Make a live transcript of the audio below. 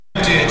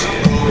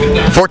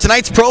For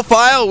tonight's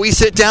profile, we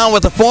sit down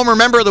with a former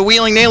member of the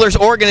Wheeling Nailers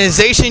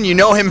organization. You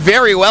know him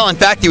very well. In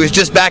fact, he was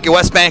just back at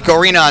Westbank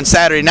Arena on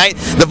Saturday night.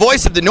 The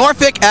voice of the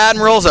Norfolk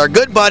Admirals, our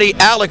good buddy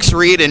Alex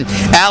Reed. And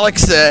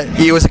Alex,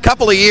 it was a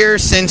couple of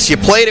years since you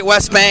played at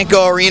Westbank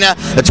Arena,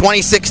 the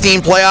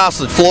 2016 playoffs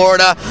with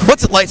Florida.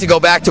 What's it like to go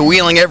back to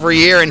Wheeling every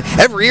year? And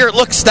every year it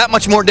looks that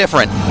much more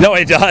different. No,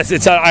 it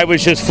does. I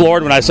was just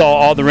floored when I saw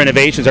all the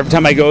renovations. Every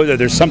time I go there,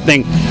 there's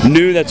something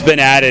new that's been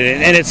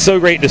added, and it's so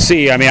great to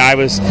see. I mean,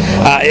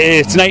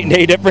 it's night and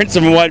day difference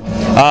from what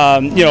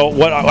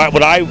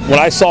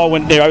I saw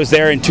when I was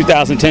there in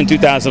 2010,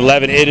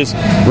 2011. It is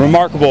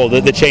remarkable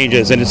the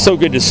changes, and it's so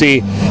good to see.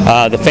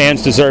 The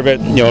fans deserve it.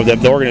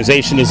 The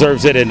organization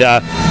deserves it, and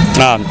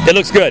it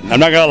looks good. I'm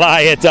not gonna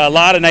lie. It's a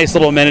lot of nice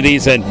little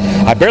amenities, and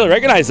I barely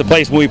recognized the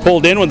place when we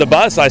pulled in with the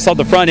bus. I saw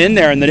the front end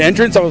there and the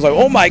entrance. I was like,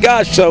 oh my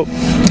gosh! So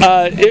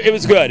it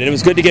was good, and it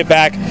was good to get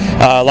back.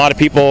 A lot of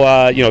people,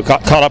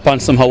 caught up on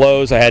some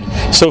hellos. I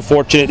had so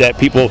fortunate that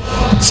people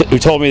who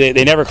told me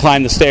they never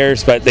climbed the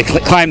stairs, but they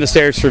climbed the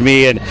stairs for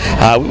me, and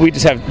we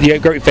just have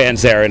great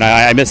fans there, and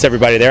I miss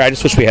everybody there. I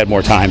just wish we had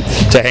more time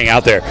to hang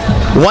out there.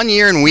 1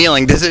 year in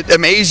Wheeling, does it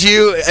amaze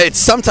you?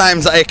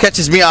 Sometimes it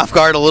catches me off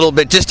guard a little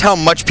bit, just how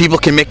much people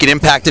can make an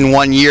impact in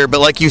 1 year. But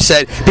like you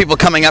said, people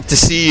coming up to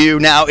see you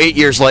now 8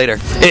 years later.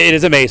 It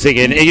is amazing,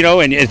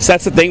 and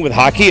that's the thing with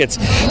hockey. It's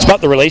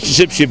about the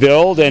relationships you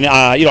build, and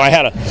I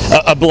had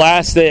a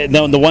blast.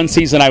 The one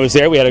season I was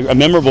there, we had a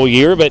memorable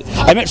year, but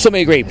I met so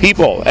many great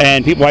people,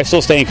 and people I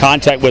still stay in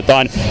contact with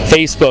on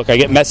Facebook. I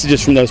get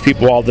messages from those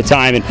people all the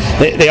time, and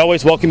they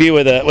always welcome you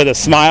with a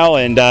smile,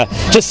 and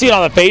just seeing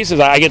all the faces,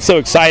 I get so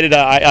excited.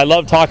 I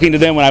love talking to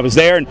them when I was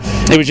there, and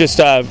it was just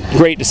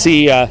great to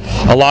see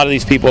a lot of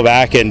these people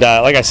back. And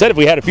like I said, if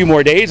we had a few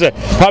more days, I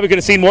probably could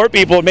have seen more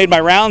people and made my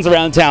rounds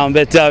around town.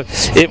 But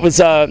it was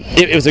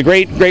a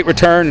great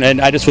return,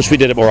 and I just wish we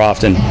did it more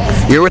often.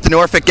 You're with the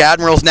Norfolk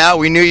Admirals now.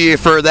 We knew you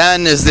for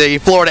then as the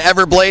Florida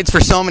Everblades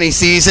for so many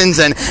seasons,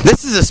 and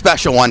this is a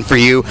special one for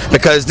you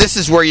because this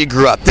is where you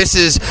grew up. This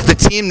is the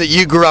team that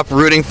you grew up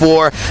rooting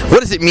for. What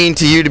does it mean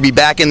to you to be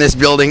back in this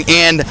building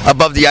and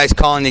above the ice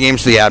calling the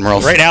games for the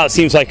Admirals? Right now, it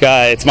seems like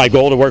it's my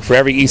goal to work for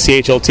every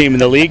ECHL team in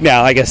the league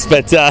now, I guess.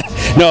 But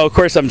no, of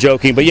course I'm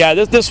joking. But yeah,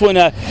 this one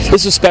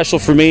this is special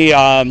for me.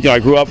 I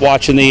grew up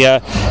watching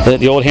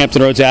the old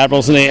Hampton Roads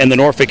Admirals and the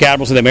Norfolk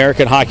Admirals in the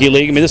American Hockey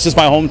League. I mean, this is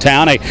my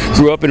hometown. I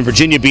grew up in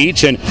Virginia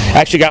Beach and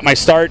actually got my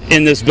start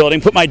in this building.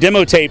 Put my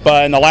demo tape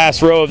in the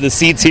last row of the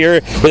seats here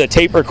with a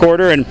tape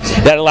recorder, and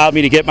that allowed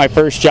me to get my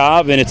first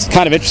job. And it's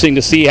kind of interesting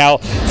to see how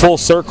full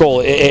circle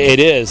it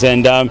is.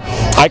 And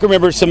I can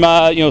remember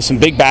some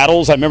big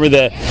battles. I remember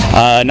the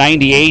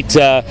 '98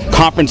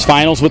 conference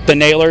finals with the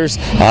Nailers.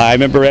 I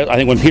remember, I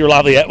think when Peter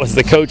Laviolette was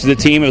the coach of the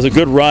team, it was a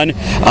good run,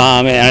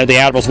 and the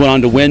Admirals went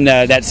on to win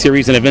that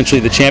series and eventually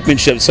the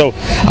championship. So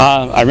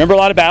I remember a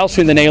lot of battles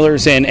between the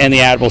Nailers and the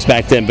Admirals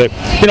back then. But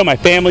my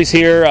family's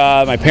here,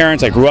 my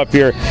parents, I grew up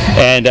here,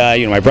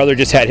 and my brother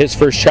just had his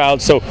first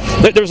child. So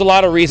there was a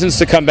lot of reasons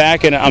to come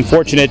back, and I'm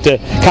fortunate to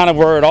kind of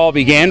where it all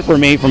began for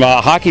me from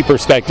a hockey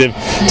perspective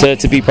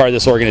to be part of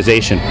this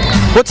organization.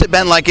 What's it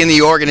been like in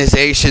the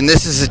organization?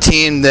 This is a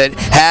team that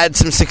had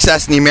some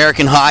success in the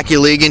American Hockey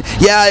League, and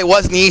yeah, it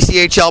wasn't the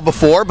ECHL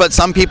before, but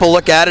some people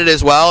look at it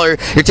as well, or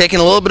you're taking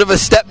a little bit of a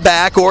step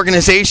back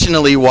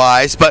organizationally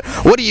wise. But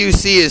what do you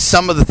see as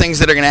some of the things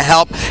that are going to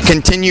help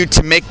continue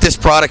to make this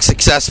product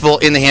successful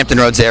in the Hampton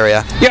Roads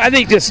area? Yeah, I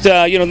think just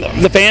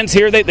the fans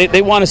here,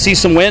 they want to see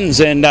some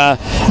wins, and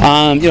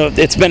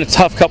it's been a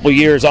tough couple of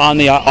years on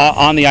the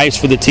ice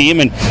for the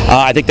team, and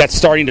I think that's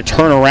starting to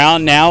turn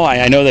around now.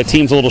 I know the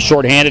team's a little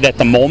shorthanded at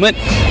the moment,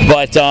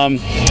 but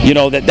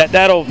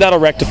that'll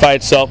rectify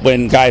itself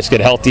when guys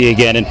get healthy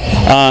again.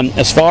 And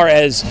as far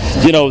as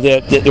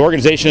the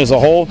organization as a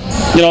whole,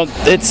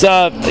 it's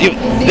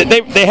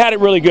they had it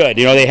really good.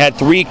 They had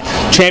 3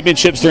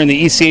 championships during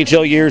the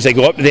ECHL years. They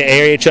go up to the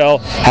AHL,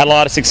 had a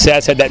lot of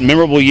success, had that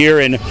memorable year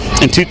in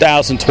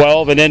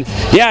 2012, and then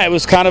it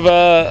was kind of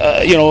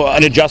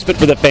an adjustment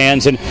for the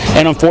fans, and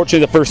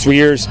unfortunately the first 3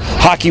 years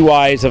hockey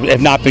wise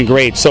have not been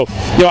great. So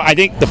I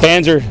think the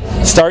fans are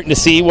starting to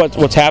see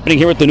what's happening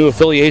here with the new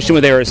affiliation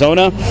with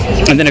Arizona,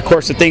 and then of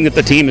course the thing that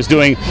the team is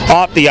doing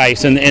off the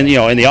ice and in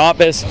the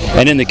office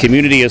and in the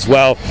community as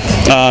well.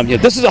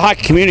 This is a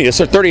hockey community. It's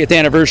their 30th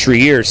anniversary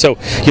year, so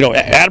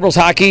Admirals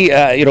hockey,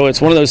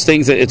 it's one of those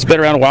things that it's been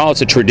around a while.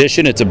 It's a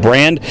tradition, it's a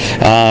brand,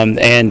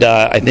 and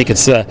I think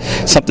it's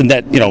something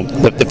that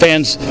the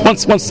fans,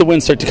 once the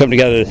wins start to come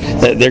together,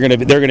 they're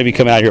going to be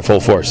coming out here full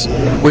force.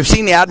 We've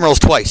seen the Admirals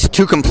twice,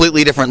 2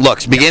 completely different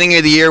looks. Beginning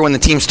of the year when the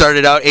team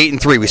started out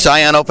 8-3, we saw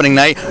you on opening opening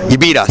night. You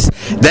beat us.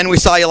 Then we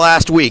saw you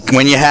last week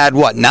when you had,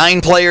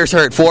 9 players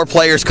hurt, 4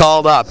 players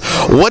called up.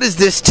 What does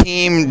this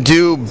team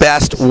do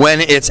best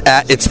when it's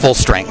at its full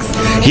strength?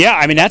 Yeah,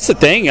 I mean, that's the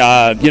thing.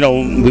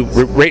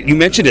 You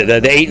mentioned it.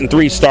 The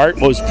 8-3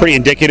 start was pretty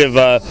indicative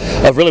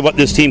of really what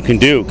this team can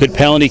do. Good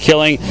penalty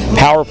killing.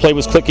 Power play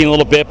was clicking a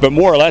little bit, but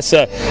more or less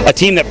a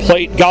team that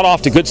got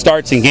off to good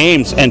starts in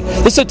games. And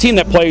this is a team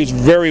that plays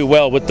very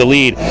well with the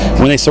lead.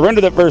 When they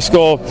surrender the first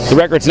goal, the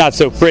record's not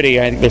so pretty.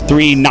 I think they're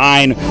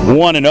 3-9,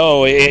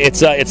 1-0.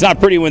 It's not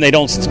pretty when they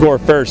don't score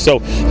first. So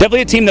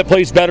definitely a team that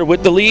plays better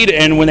with the lead.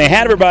 And when they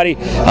had everybody,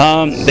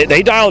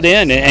 they dialed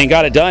in and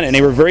got it done. And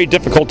they were very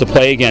difficult to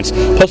play against.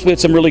 Plus, we had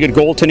some really good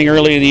goaltending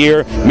early in the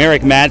year.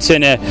 Merrick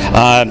Madsen,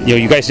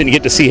 you guys didn't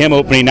get to see him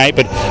opening night,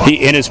 but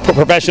in his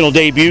professional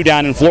debut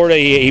down in Florida,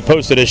 he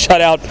posted a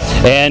shutout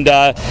and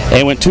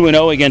went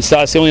 2-0 against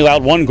us. He only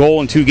allowed 1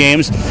 goal in 2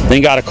 games.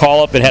 Then got a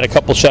call up and had a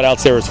couple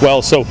shutouts there as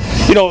well. So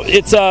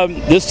it's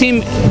this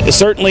team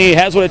certainly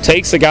has what it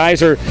takes. The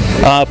guys are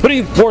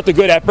putting forth a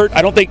good effort.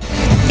 I don't think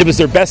it was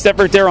their best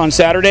effort there on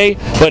Saturday,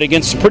 but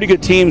against pretty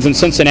good teams in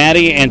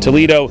Cincinnati and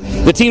Toledo,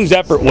 the team's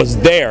effort was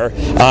there.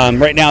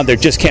 Right now, they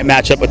just can't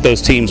match up with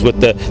those teams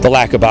with the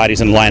lack of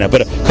bodies in the lineup.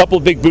 But a couple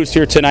of big boosts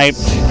here tonight.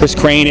 Chris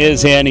Crane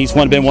is in. He's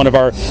been one of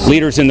our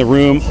leaders in the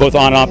room, both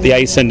on and off the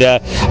ice. And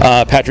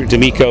Patrick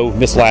D'Amico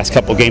missed the last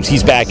couple of games.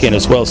 He's back in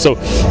as well. So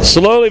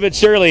slowly but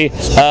surely,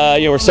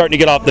 we're starting to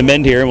get off the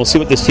mend here, and we'll see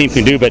what this team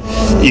can do. But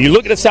you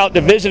look at the South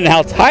Division and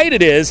how tight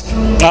it is.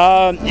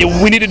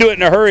 We need to do it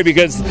in a hurry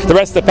because the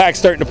rest of the pack's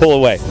starting to pull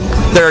away.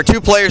 There are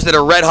 2 players that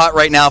are red hot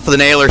right now for the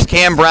Nailers,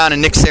 Cam Brown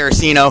and Nick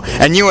Saraceno,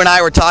 and you and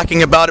I were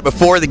talking about it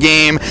before the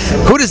game.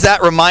 Who does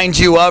that remind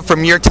you of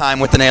from your time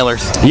with the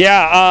Nailers?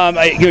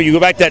 Yeah, you go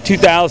back to that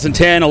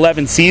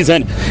 2010-11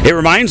 season. It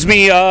reminds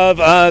me of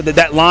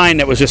that line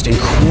that was just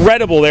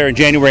incredible there in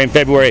January and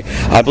February,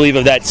 I believe,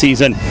 of that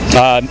season.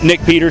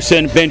 Nick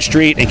Peterson, Ben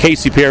Street, and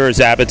Casey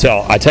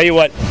Perez-Abatel. I tell you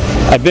what,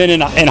 I've been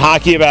in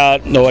hockey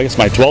about, I guess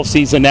my 12th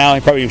season now.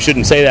 I probably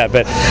shouldn't say that,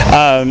 but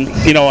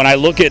when I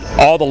look at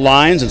all the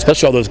lines,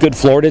 especially all those good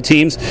Florida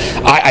teams,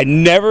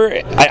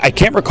 I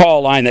can't recall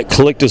a line that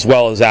clicked as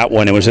well as that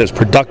one. It was as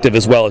productive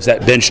as well as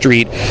that Ben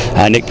Street,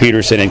 Nick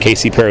Peterson, and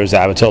Casey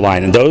Perez-Abatel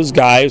line. And those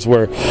guys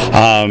were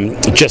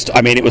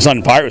it was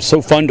on fire. It was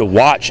so fun to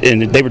watch,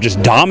 and they were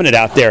just dominant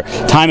out there.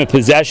 Time of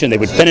possession, they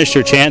would finish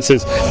their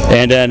chances,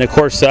 and then of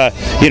course,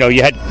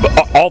 you had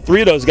all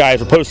 3 of those guys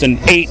were posting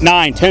 8,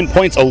 9, 10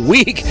 points a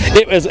week.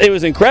 It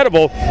was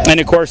incredible, and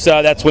of course,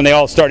 that's when they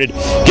all started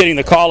getting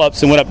the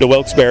call-ups and went up to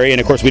Wilkes-Barre, and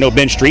of course, we know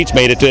Ben Street's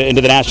made it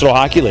into the National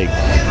Hockey League.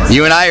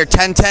 You and I are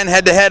 10-10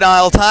 head-to-head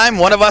all time.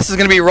 One of us is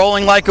going to be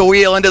rolling like a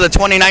wheel into the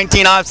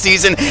 2019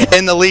 offseason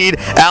in the lead.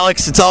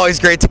 Alex, it's always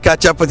great to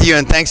catch up with you,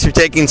 and thanks for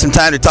taking some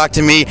time to talk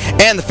to me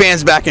and the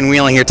fans back in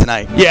Wheeling here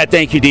tonight. Yeah,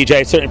 thank you, DJ.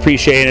 I certainly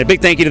appreciate it. A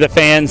big thank you to the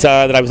fans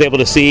that I was able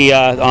to see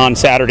on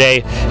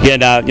Saturday.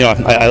 Again,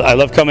 I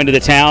love coming to the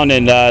town,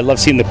 and I love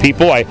seeing the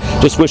people. I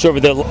just wish over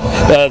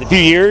the few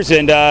years,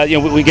 and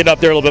we get up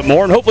there a little bit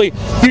more, and hopefully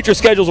future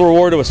schedules will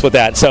reward us with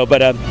that. So, but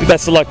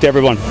best of luck to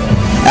everyone.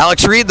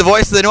 Alex Reed, the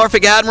voice of the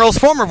Norfolk Admirals,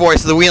 former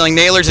voice of the Wheeling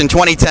Nailers in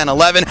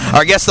 2010-11,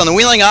 our guest on the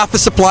Wheeling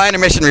Office Supply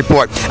Intermission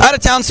Report.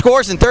 Out-of-town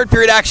scores and third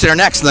period action are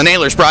next on the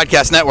Nailers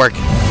Broadcast Network.